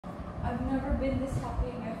never been this happy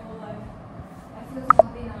in my whole life. I feel so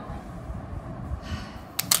happy now.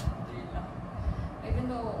 Even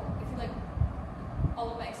though I feel like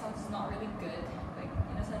all of my exams is not really good, like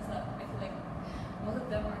in a sense that I feel like most of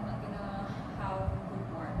them are not gonna have good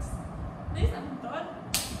marks. At least I'm done.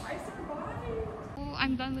 I survived. Oh,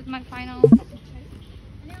 I'm done with my final.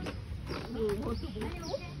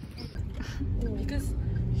 Because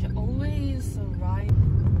she always survive.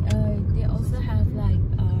 They also have like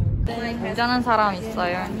모자란 사람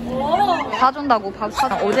있어요. 사준다고 밥 사.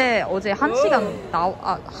 어제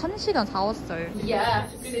 1시간 사왔어요. yeah,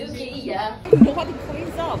 yeah.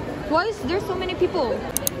 Why is there so many people?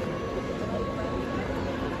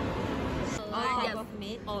 Type of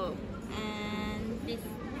meat. Oh, and this.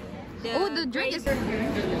 Oh, the drink is.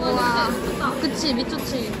 와, 그치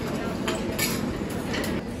미쳤지.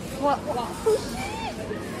 와,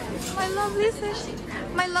 my lovely fish,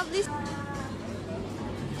 my lovely.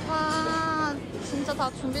 와, 진짜 다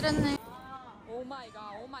준비됐네. 오 마이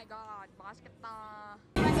갓, 오 마이 갓, 맛있겠다.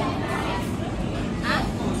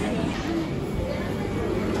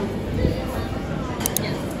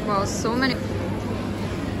 Wow, so many.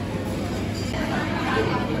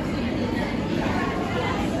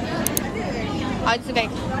 Oh, it's okay.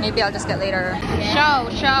 Maybe I'll just get later. Show.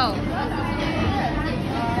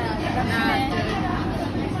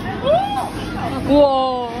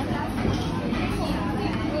 우와.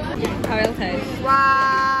 I'll taste.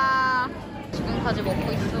 와. 지금까지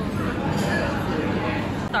먹고 있어.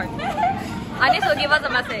 Start. I need to give us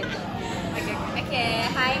a message. Okay,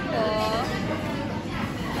 hi po.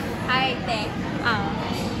 Hi, te.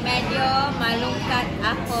 Medyo malungkot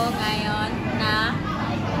ako ngayon na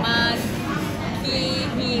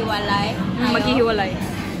maghihiwalay.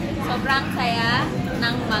 Sobrang saya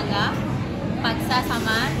ng mga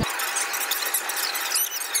pagsasama.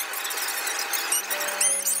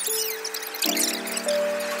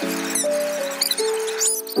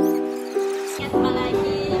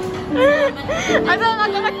 I thought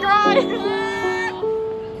I'm gonna cry.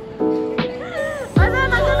 I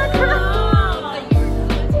thought I'm gonna cry.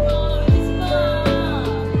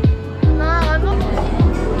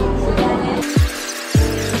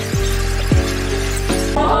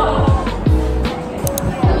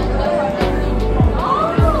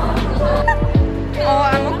 Oh,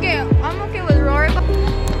 I'm okay. I'm okay with Rory.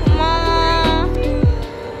 Mama.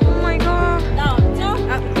 Oh my god.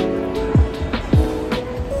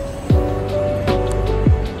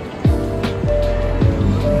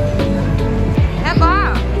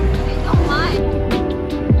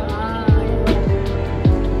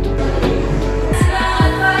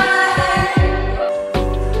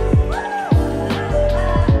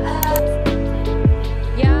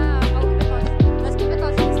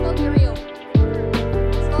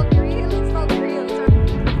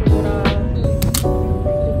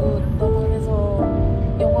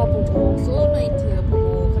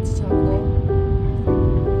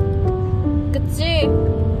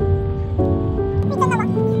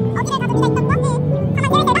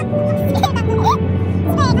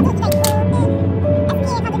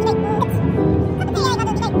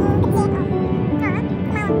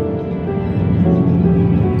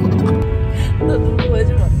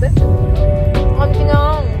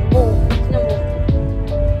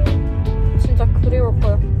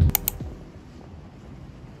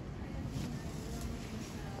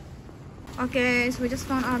 Okay, so we just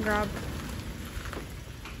found our grab.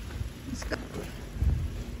 Let's go.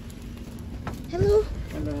 Hello.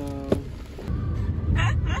 Hello.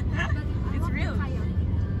 It's real.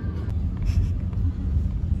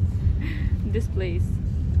 This place.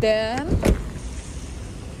 Then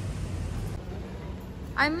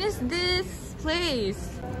I miss this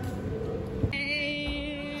place.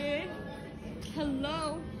 Hey.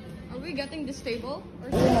 Hello. Are we getting this table?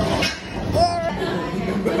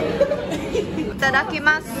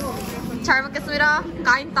 Itadakimasu. 잘 먹겠습니다.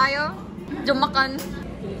 kain tayo. 좀 makan.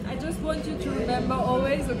 I just want you to remember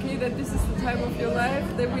always, okay, that this is the time of your life,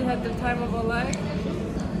 that we had the time of our life,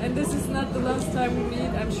 and this is not the last time we meet,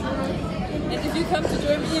 I'm sure. And if you come to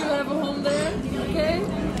Germany, you have a home there, okay?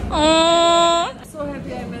 Aww. I'm so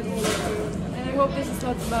happy I met all of you, and I hope this is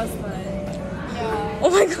not the last time. Yeah. Oh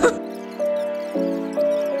my god.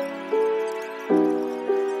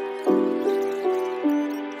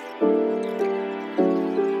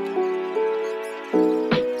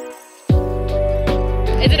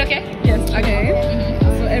 Is it okay? Yes, okay.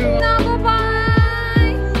 So everyone. No,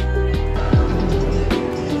 bye-bye.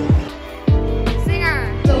 Singer.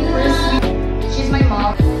 So first, she's my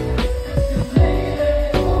mom.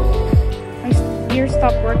 My ear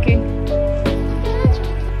stopped working.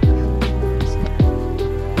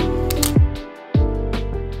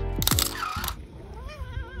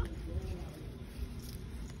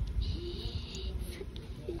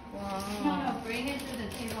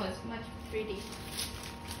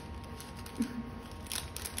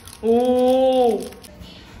 Oh.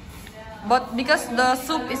 But because the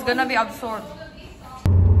soup is gonna be absorbed.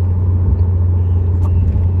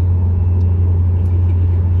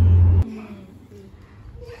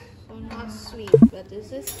 So not sweet, but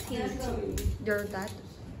this is sweet. You're that.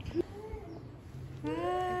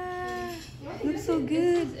 Looks so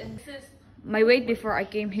good. My weight before I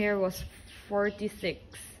came here was 46.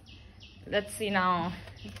 Let's see now.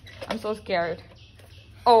 I'm so scared.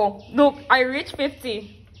 Oh, look, I reached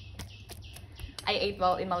 50. I ate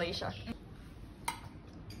well in Malaysia.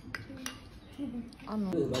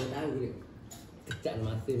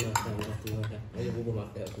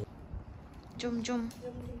 Jum.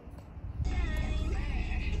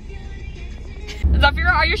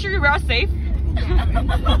 Zafira, are you sure we are safe?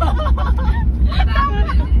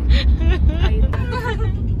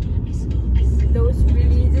 Those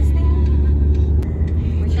religious things.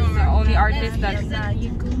 Which is the only artist that's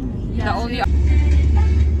the only.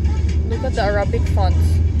 Look at the Arabic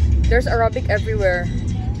fonts. There's Arabic everywhere.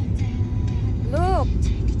 Look.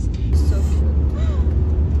 So cute.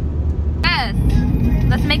 Yes.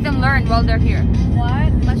 Let's make them learn while they're here.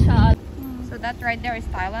 What? Masha Allah. So that right there is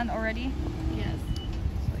Thailand already. Yes.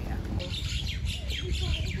 So yeah.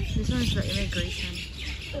 This one is the immigration.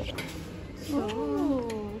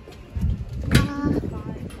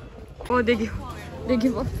 Oh, they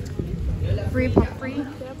give us free pop free.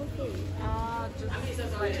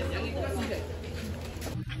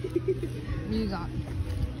 You got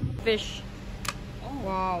fish. Oh,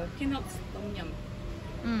 wow. Tom yum.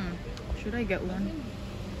 Should I get one?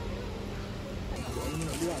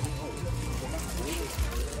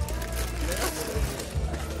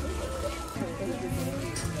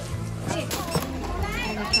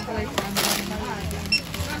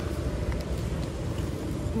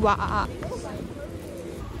 Wow.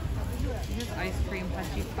 This is ice cream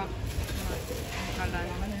pachipak.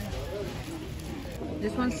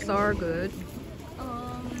 This one's so good. I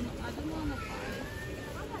don't want to try.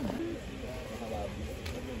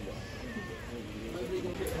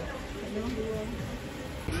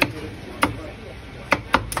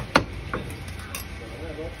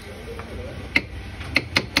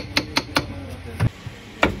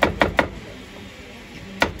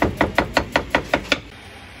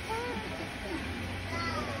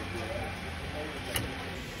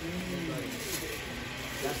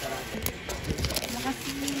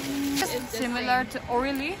 Similar to, oh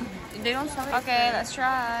really? They don't sell it. Okay, let's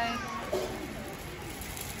try.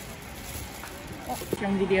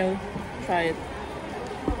 Trong video, try it.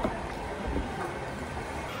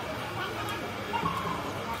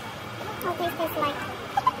 How this tastes like?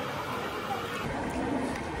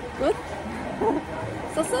 Good?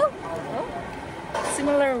 So?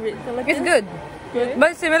 Similar with Philippines? It's good. Good.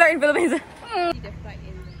 But similar in Philippines.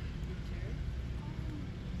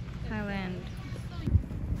 Thailand.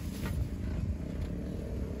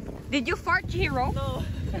 Did you fart, Chihiro? No.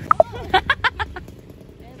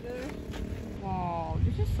 Wow,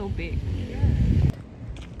 this is so big.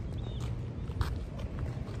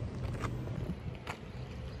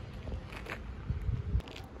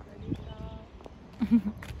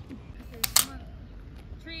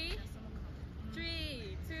 Three,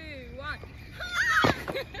 2, 1.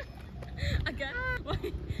 Again?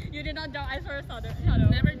 You did not jump. I swear I saw the shadow.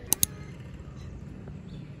 Never.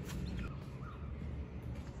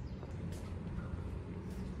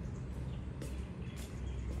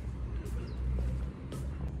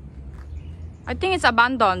 I think it's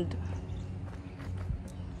abandoned.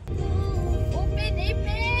 Open!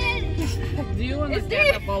 Do you want to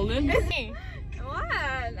get a balloon? What?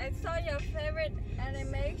 I saw your favorite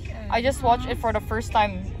animation. I just watched it for the first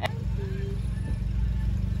time.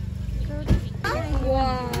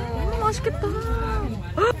 Wow. 맛있겠다.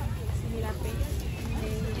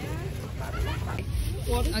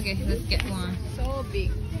 Okay, let's get one. So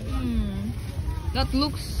big. That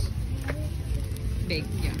looks big.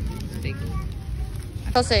 Yeah, it's big.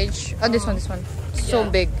 Sausage. Oh, this one. So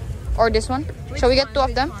big. Or this one? Shall we get two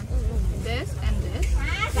of them? This and this.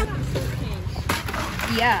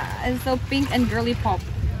 Yeah, it's so pink and girly pop.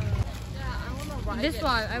 This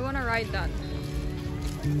one, I wanna ride that.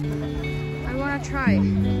 I wanna try.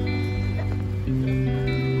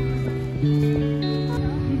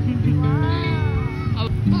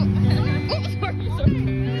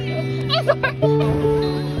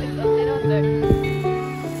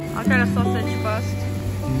 I'll try the sausage first.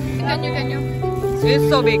 Can you? It's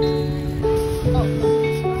so big. Oh.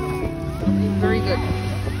 Very good.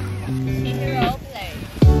 Hero play.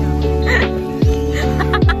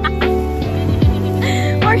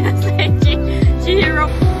 What are you saying? Chihiro.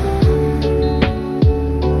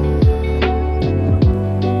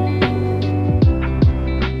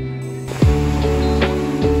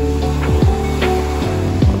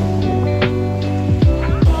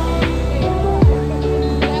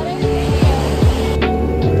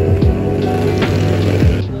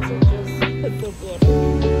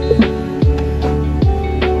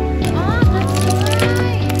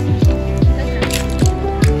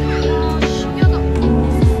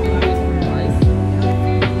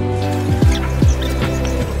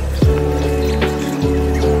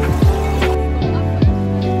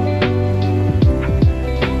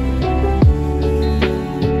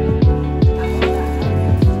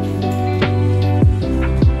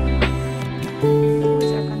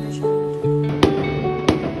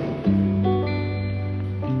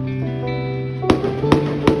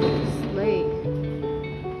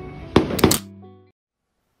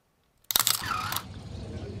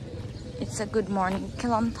 It's a good morning,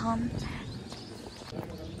 Kelantan.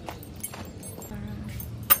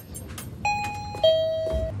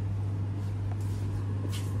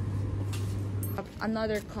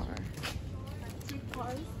 Another car.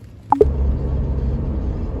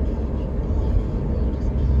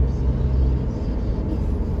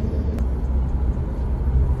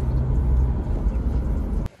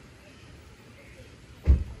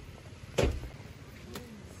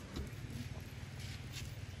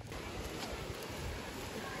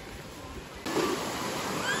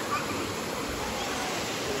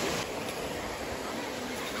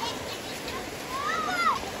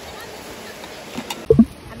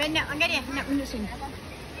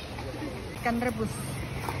 Ikan rebus.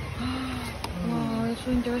 Wow, it's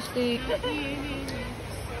so interesting.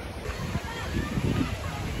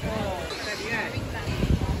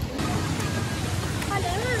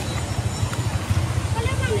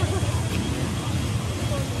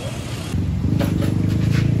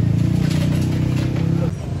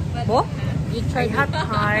 What? I have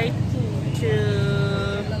tried to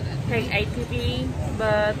take ATV,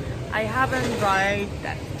 but I haven't tried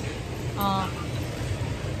that.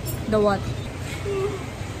 The what?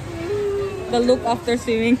 The look after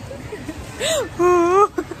swimming.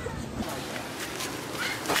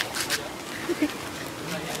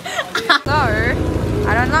 Car?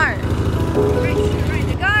 I don't know.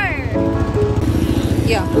 The car.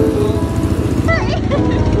 Yeah.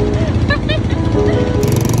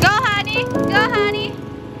 Go, honey. Go, honey.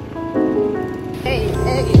 Hey,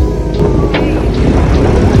 hey.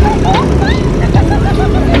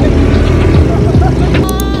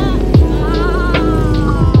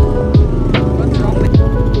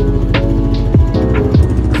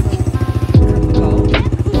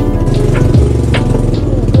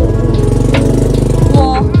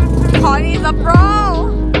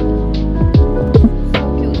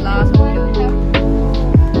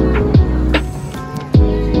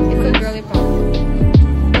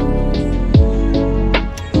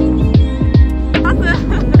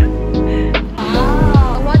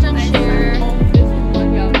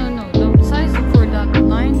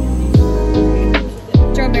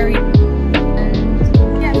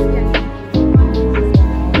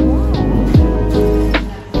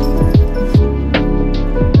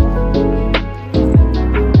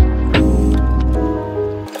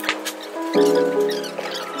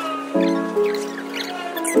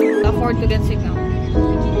 Afford to get signal.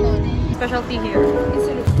 Specialty here.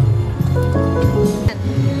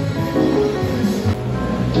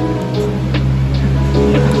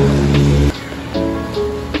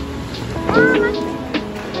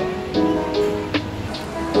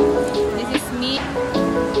 This is me.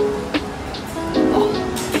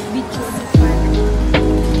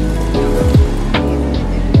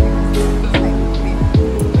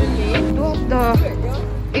 Oh,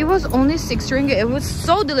 it was only 6 ringgit. It was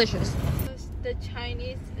so delicious. The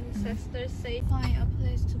Chinese ancestors say find a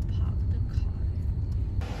place to park the car.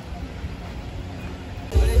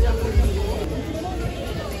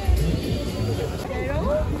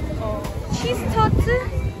 Cheese tots.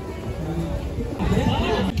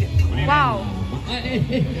 Wow.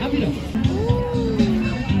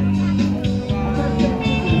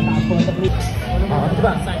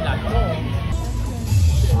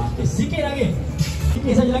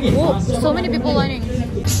 Oh, so many people lining.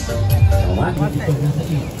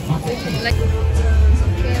 Like,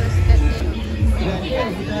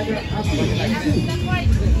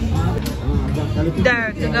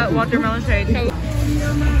 There, they got watermelon shade.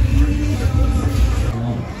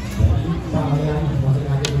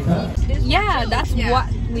 yeah, that's what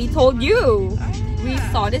we told you. We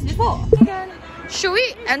saw this before. Should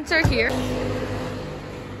we enter here?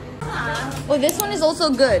 Oh, this one is also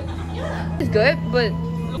good. It's good, but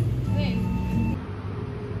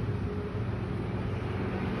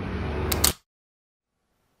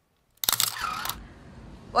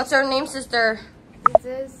what's your name, sister?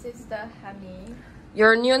 This is Sister Honey.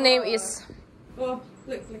 Your new name is. Oh,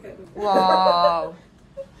 look at it. Wow,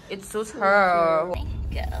 it suits her.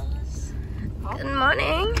 Girls. Good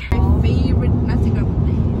morning. My favorite nasi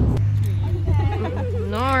gabus.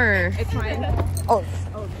 No. It's fine. Oh.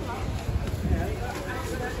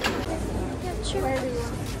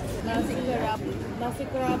 Nasi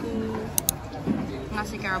kerabu.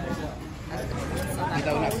 Nasi kerabu.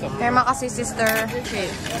 Terima kasih, sister.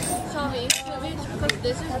 Sorry, because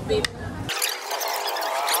this is beef.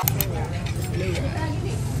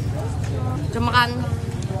 Jom makan.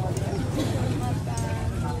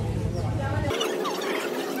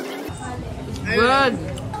 Good.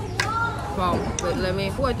 Wow. Wait, let me.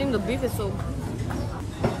 Oh, I think the beef is so.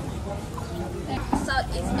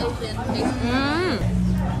 Southeast Asian taste.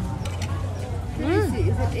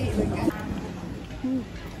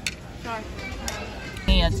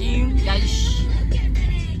 해야지. 야이씨.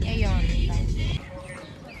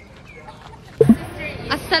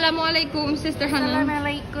 Assalamu alaykum, sister Hannah.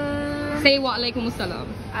 Assalamualaikum. Say wa alaykum assalam.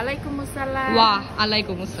 Alaikumussalam. Wa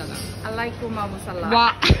alaykum assalam. Alaikumussalam.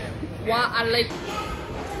 Wa alaykum.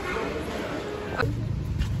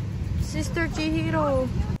 Sister Chihiro.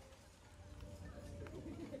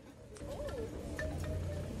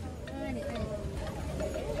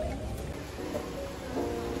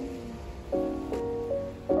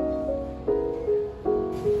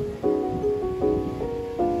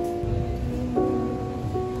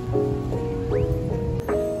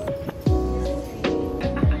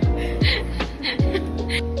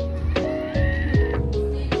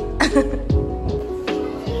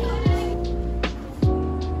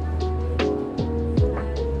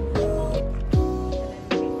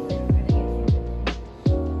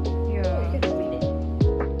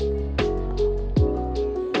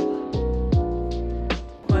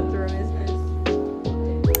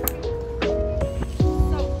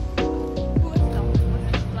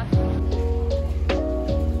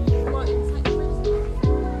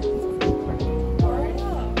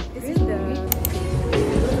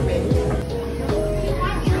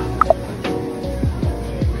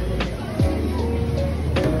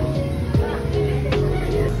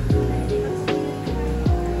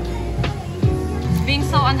 Being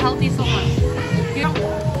so unhealthy so much.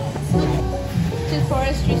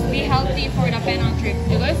 Be healthy for the Penang trip.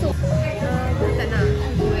 You guys so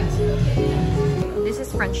this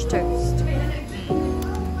is French toast.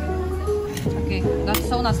 Okay, that's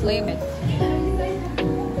so nice. Leave it.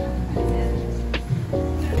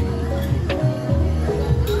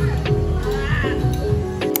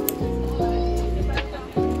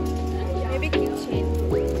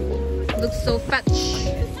 Looks so fetch.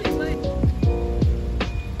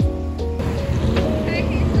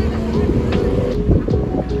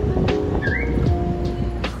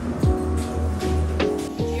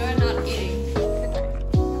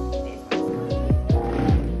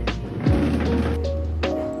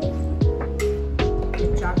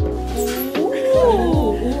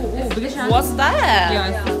 What's that?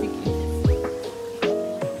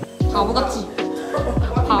 바보 같지?